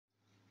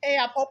Hey,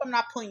 I hope I'm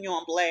not putting you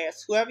on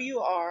blast. Whoever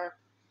you are,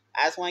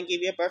 I just want to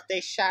give you a birthday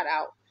shout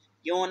out.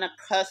 You're on the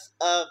cusp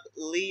of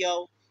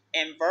Leo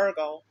and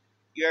Virgo.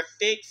 Your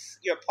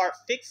part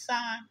fixed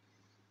sign,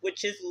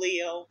 which is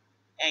Leo,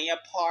 and your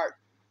part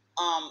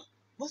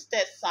what's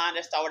that sign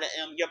that starts with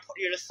an M?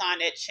 You're the sign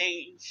that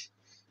change.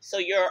 So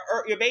you're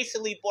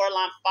basically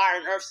borderline fire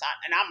and earth sign,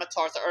 and I'm a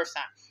Taurus, the earth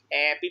sign.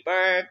 Happy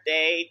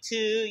birthday to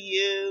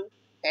you.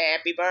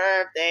 Happy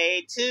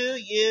birthday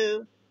to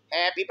you.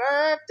 Happy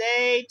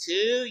birthday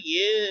to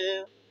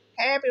you.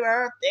 Happy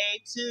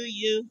birthday to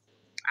you.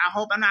 I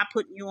hope I'm not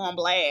putting you on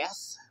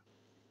blast.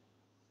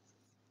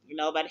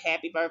 But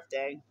happy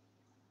birthday.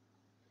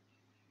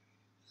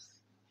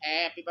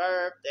 Happy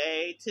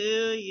birthday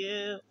to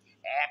you.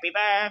 Happy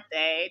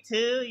birthday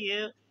to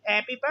you.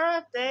 Happy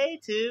birthday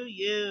to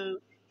you.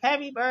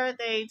 Happy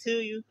birthday to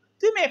you.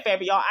 Do me a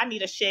favor, y'all. I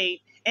need a shave.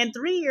 In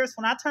 3 years,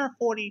 when I turn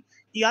 40,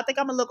 do y'all think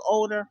I'm going to look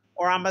older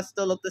or I'm going to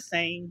still look the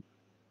same?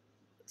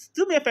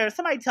 Do me a favor.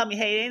 Somebody tell me,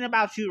 hey, it ain't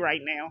about you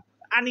right now.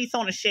 I need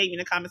someone to shave me in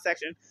the comment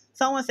section.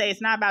 Someone say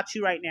it's not about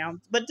you right now.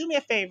 But do me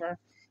a favor.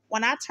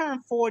 When I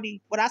turn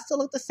 40, would I still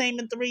look the same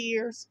in 3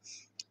 years?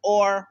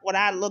 Or would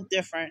I look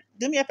different?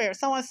 Do me a favor.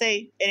 Someone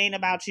say it ain't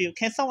about you.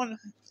 It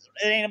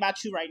ain't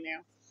about you right now.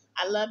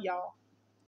 I love y'all.